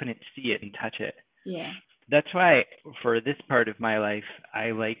couldn't see it and touch it. Yeah. That's why for this part of my life,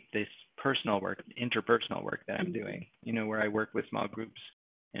 I like this personal work, interpersonal work that I'm doing, where I work with small groups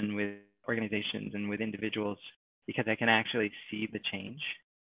and with organizations and with individuals, because I can actually see the change.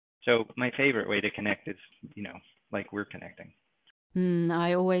 So my favorite way to connect is, like we're connecting.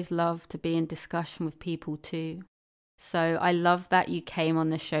 I always love to be in discussion with people too. So I love that you came on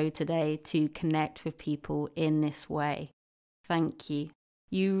the show today to connect with people in this way. Thank you.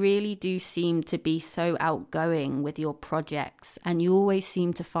 You really do seem to be so outgoing with your projects, and you always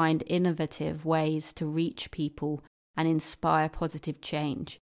seem to find innovative ways to reach people and inspire positive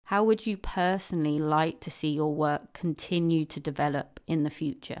change. How would you personally like to see your work continue to develop in the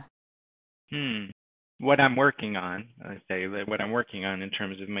future? What I'm working on, what I'm working on in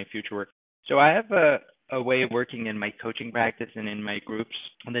terms of my future work. So I have a way of working in my coaching practice and in my groups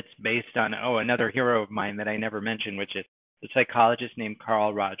that's based on, another hero of mine that I never mentioned, which is a psychologist named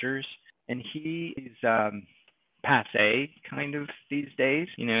Carl Rogers, and he's passe kind of these days.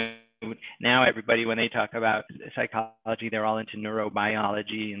 Now everybody, when they talk about psychology, they're all into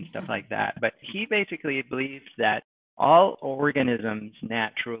neurobiology and stuff like that. But he basically believes that all organisms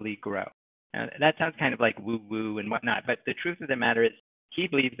naturally grow. Now, that sounds kind of like woo-woo and whatnot, but the truth of the matter is he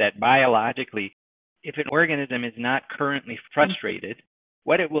believes that biologically, if an organism is not currently frustrated,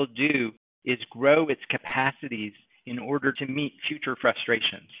 what it will do is grow its capacities in order to meet future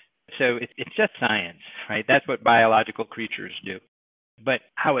frustrations. So it's just science, right? That's what biological creatures do. But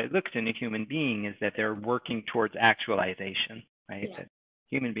how it looks in a human being is that they're working towards actualization, right? Yeah. That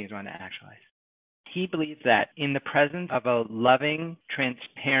human beings want to actualize. He believes that in the presence of a loving,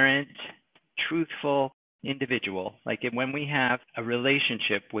 transparent, truthful individual, like when we have a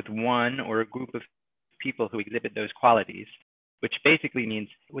relationship with one or a group of people who exhibit those qualities, which basically means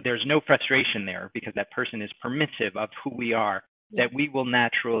there's no frustration there because that person is permissive of who we are, that we will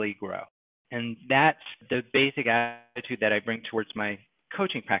naturally grow. And that's the basic attitude that I bring towards my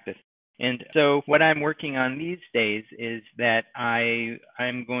coaching practice. And so what I'm working on these days is that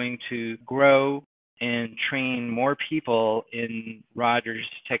I'm going to grow and train more people in Rogers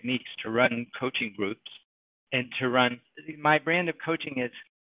techniques to run coaching groups and to run. My brand of coaching is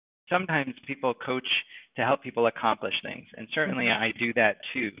sometimes people coach to help people accomplish things. And certainly I do that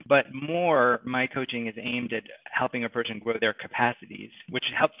too. But more, my coaching is aimed at helping a person grow their capacities, which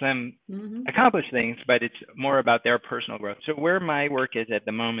helps them accomplish things, but it's more about their personal growth. So where my work is at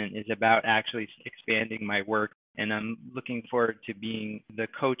the moment is about actually expanding my work. And I'm looking forward to being the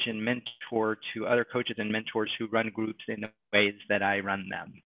coach and mentor to other coaches and mentors who run groups in the ways that I run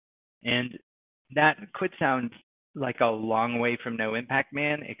them. And that could sound like a long way from No Impact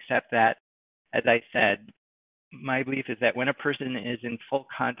Man, except that, as I said, my belief is that when a person is in full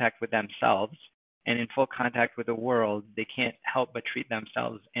contact with themselves and in full contact with the world, they can't help but treat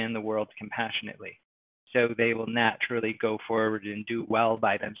themselves and the world compassionately. So they will naturally go forward and do well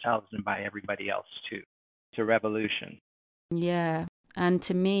by themselves and by everybody else too. It's a revolution. Yeah. And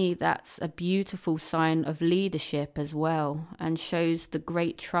to me, that's a beautiful sign of leadership as well, and shows the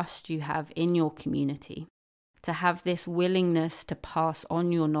great trust you have in your community to have this willingness to pass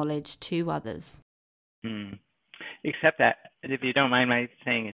on your knowledge to others. Except that, if you don't mind my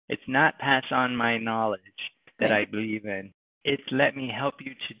saying it, it's not pass on my knowledge that I believe in. It's let me help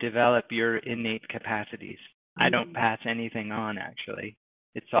you to develop your innate capacities. I don't pass anything on, actually.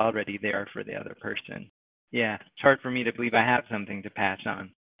 It's already there for the other person. Yeah, it's hard for me to believe I have something to pass on,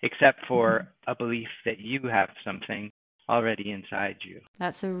 except for a belief that you have something already inside you.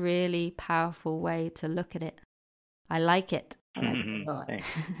 That's a really powerful way to look at it. I like it. I like it a lot.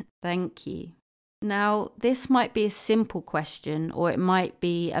 Thank you. Now, this might be a simple question, or it might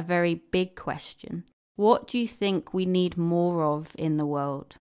be a very big question. What do you think we need more of in the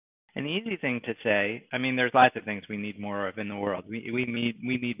world? An easy thing to say, I mean, there's lots of things we need more of in the world. We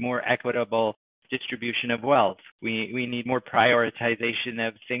need more equitable distribution of wealth. We need more prioritization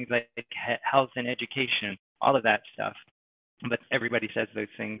of things like health and education, all of that stuff. But everybody says those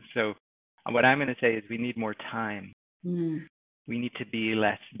things. So what I'm going to say is we need more time. We need to be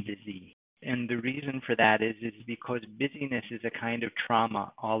less busy. And the reason for that is because busyness is a kind of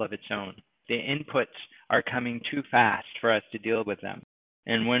trauma all of its own. The inputs are coming too fast for us to deal with them.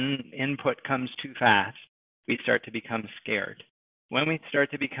 And when input comes too fast, we start to become scared. When we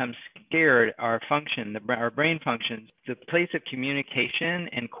start to become scared, our brain functions, the place of communication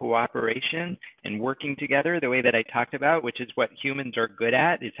and cooperation and working together, the way that I talked about, which is what humans are good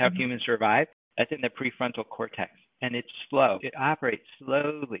at, is how humans survive, that's in the prefrontal cortex. And it's slow. It operates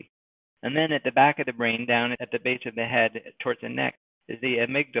slowly. And then at the back of the brain, down at the base of the head, towards the neck, is the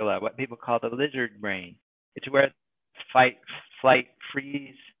amygdala, what people call the lizard brain. It's where fight, flight,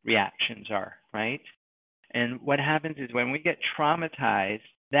 freeze reactions are, right? And what happens is when we get traumatized,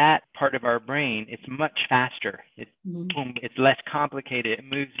 that part of our brain, it's much faster. It's less complicated. It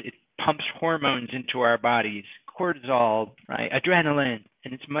moves, it pumps hormones into our bodies, cortisol, right? Adrenaline,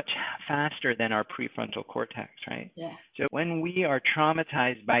 and it's much faster than our prefrontal cortex, right? Yeah. So when we are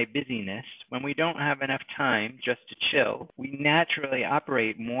traumatized by busyness, when we don't have enough time just to chill, we naturally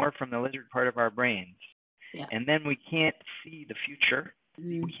operate more from the lizard part of our brains. Yeah. And then we can't see the future.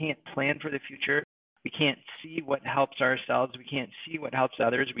 We can't plan for the future. We can't see what helps ourselves. We can't see what helps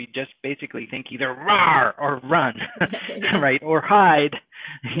others. We just basically think either roar or run, right? Or hide,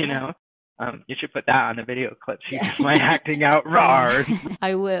 you know. You should put that on the video clips. You just my acting out roar.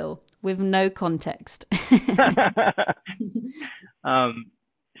 I will, with no context. So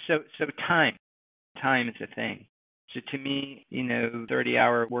time is a thing. So to me,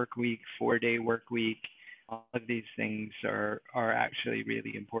 30-hour work week, 4-day work week, All of these things are actually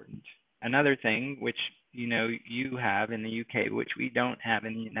really important. Another thing, which you have in the UK, which we don't have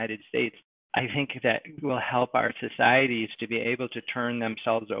in the United States, I think that will help our societies to be able to turn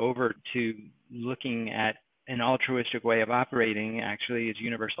themselves over to looking at an altruistic way of operating, actually, is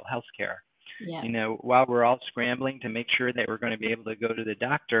universal health care. Yeah. While we're all scrambling to make sure that we're going to be able to go to the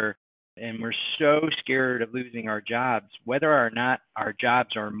doctor, and we're so scared of losing our jobs, whether or not our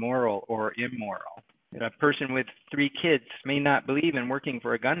jobs are moral or immoral. A person with 3 kids may not believe in working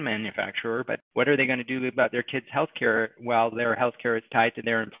for a gun manufacturer, but what are they going to do about their kids' health care while their health care is tied to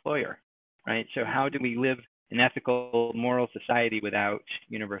their employer, right? So how do we live an ethical, moral society without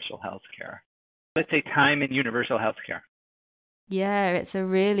universal health care? Let's say time in universal health care. Yeah, it's a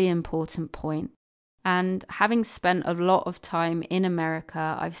really important point. And having spent a lot of time in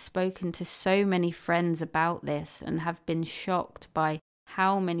America, I've spoken to so many friends about this and have been shocked by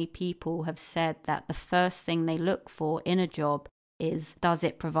how many people have said that the first thing they look for in a job is, does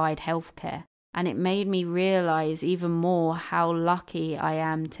it provide healthcare? And it made me realize even more how lucky I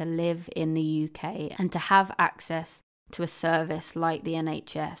am to live in the UK and to have access to a service like the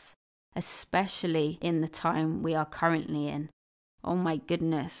NHS, especially in the time we are currently in. Oh my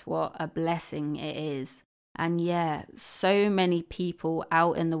goodness, what a blessing it is. And yeah, so many people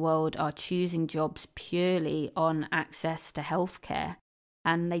out in the world are choosing jobs purely on access to healthcare,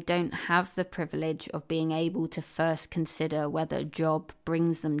 and they don't have the privilege of being able to first consider whether a job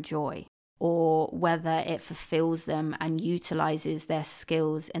brings them joy or whether it fulfills them and utilizes their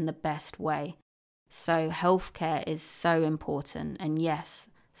skills in the best way. So healthcare is so important, and yes,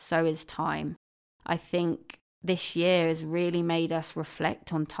 so is time. I think this year has really made us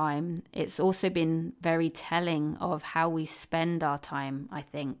reflect on time. It's also been very telling of how we spend our time, I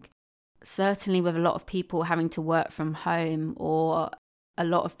think. Certainly with a lot of people having to work from home, or a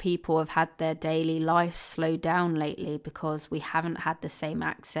lot of people have had their daily life slow down lately because we haven't had the same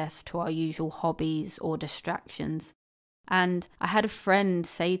access to our usual hobbies or distractions. And I had a friend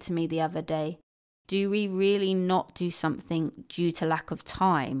say to me the other day, do we really not do something due to lack of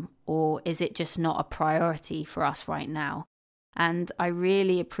time, or is it just not a priority for us right now? And I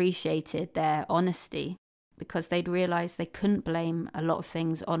really appreciated their honesty, because they'd realised they couldn't blame a lot of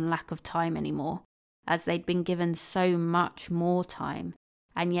things on lack of time anymore, as they'd been given so much more time,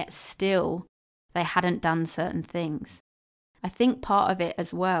 and yet still they hadn't done certain things. I think part of it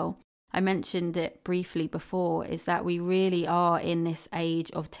as well, I mentioned it briefly before, is that we really are in this age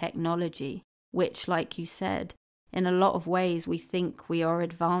of technology, which, like you said, in a lot of ways we think we are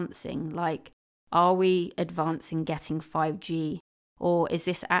advancing. Like, are we advancing getting 5G? Or is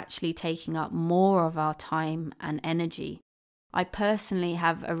this actually taking up more of our time and energy? I personally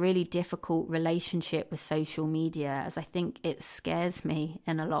have a really difficult relationship with social media, as I think it scares me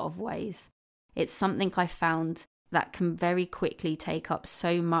in a lot of ways. It's something I found that can very quickly take up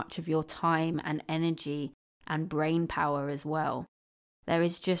so much of your time and energy and brain power as well. There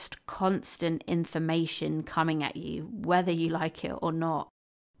is just constant information coming at you, whether you like it or not.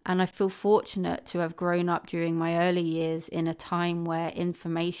 And I feel fortunate to have grown up during my early years in a time where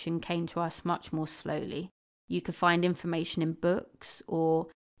information came to us much more slowly. You could find information in books, or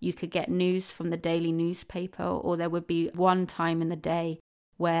you could get news from the daily newspaper, or there would be one time in the day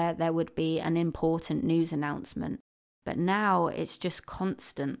where there would be an important news announcement. But now it's just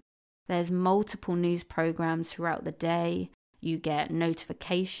constant. There's multiple news programs throughout the day. You get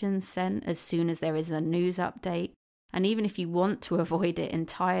notifications sent as soon as there is a news update. And even if you want to avoid it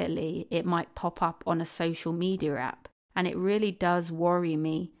entirely, it might pop up on a social media app. And it really does worry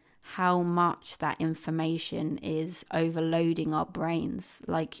me how much that information is overloading our brains,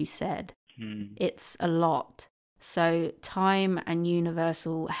 like you said. It's a lot. So time and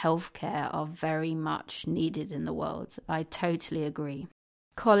universal healthcare are very much needed in the world. I totally agree.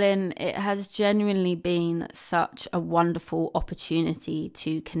 Colin, it has genuinely been such a wonderful opportunity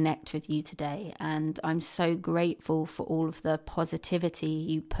to connect with you today, and I'm so grateful for all of the positivity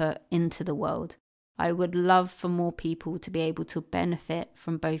you put into the world. I would love for more people to be able to benefit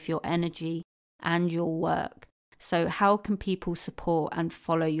from both your energy and your work. So how can people support and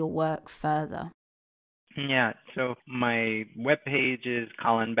follow your work further? Yeah, so my webpage is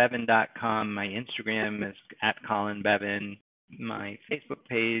colinbevan.com. My Instagram is @colinbevan. My Facebook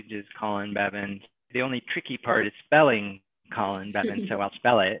page is Colin Bevan. The only tricky part is spelling Colin Bevan, so I'll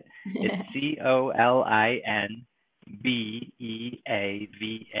spell it. It's COLINBEAVAN.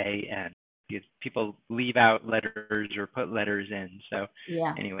 Because people leave out letters or put letters in. So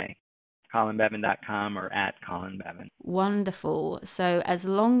anyway, colinbevan.com or @colinbevan. Wonderful. So as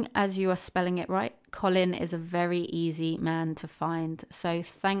long as you are spelling it right, Colin is a very easy man to find. So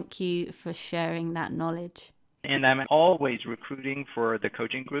thank you for sharing that knowledge. And I'm always recruiting for the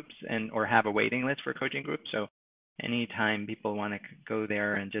coaching groups or have a waiting list for coaching groups. So anytime people want to go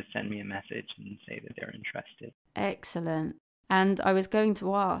there and just send me a message and say that they're interested. Excellent. And I was going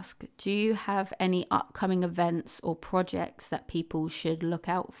to ask, do you have any upcoming events or projects that people should look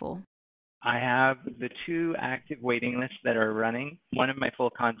out for? I have the 2 active waiting lists that are running. One of my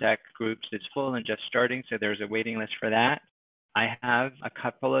full contact groups is full and just starting, so there's a waiting list for that. I have a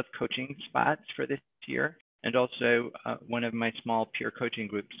couple of coaching spots for this year, and also one of my small peer coaching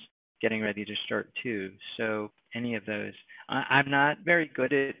groups getting ready to start too. So any of those. I'm not very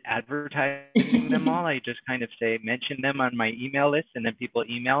good at advertising them all. I just kind of mention them on my email list, and then people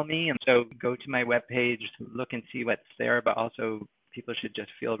email me. And so go to my webpage, look and see what's there, but also people should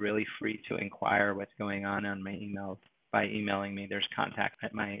just feel really free to inquire what's going on my email by emailing me. There's a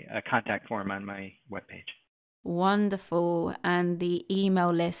contact form on my webpage. Wonderful. And the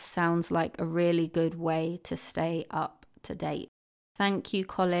email list sounds like a really good way to stay up to date. Thank you,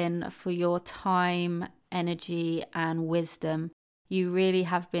 Colin, for your time, energy, and wisdom. You really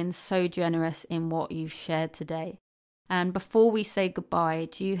have been so generous in what you've shared today. And before we say goodbye,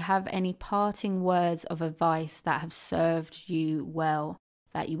 do you have any parting words of advice that have served you well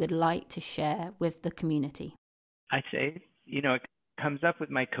that you would like to share with the community? I say, it comes up with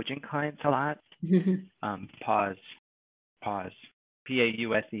my coaching clients a lot. Pause.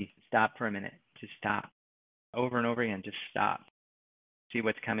 PAUSE. Stop for a minute. Just stop. Over and over again, just stop. See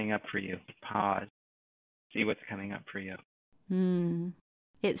what's coming up for you. Pause. See what's coming up for you.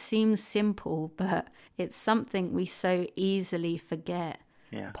 It seems simple, but it's something we so easily forget.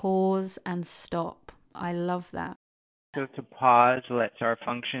 Yeah. Pause and stop. I love that. So to pause lets our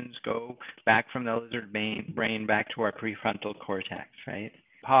functions go back from the lizard brain back to our prefrontal cortex, right?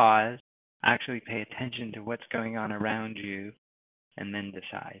 Pause. Actually pay attention to what's going on around you and then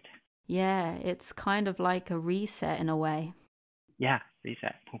decide. Yeah, it's kind of like a reset in a way. Yeah,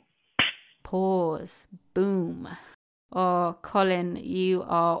 reset. Pause. Boom. Oh, Colin, you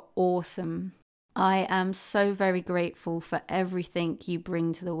are awesome. I am so very grateful for everything you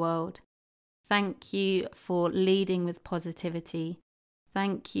bring to the world. Thank you for leading with positivity.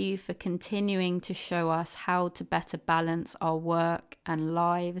 Thank you for continuing to show us how to better balance our work and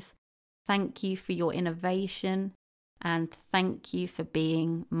lives. Thank you for your innovation. And thank you for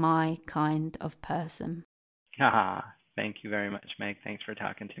being my kind of person. Thank you very much, Meg. Thanks for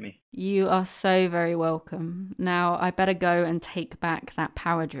talking to me. You are so very welcome. Now I better go and take back that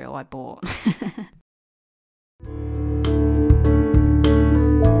power drill I bought.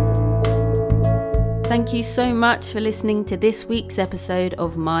 Thank you so much for listening to this week's episode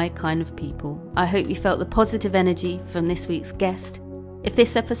of My Kind of People. I hope you felt the positive energy from this week's guest. If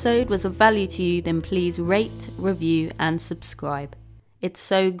this episode was of value to you, then please rate, review, and subscribe. It's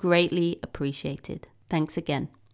so greatly appreciated. Thanks again.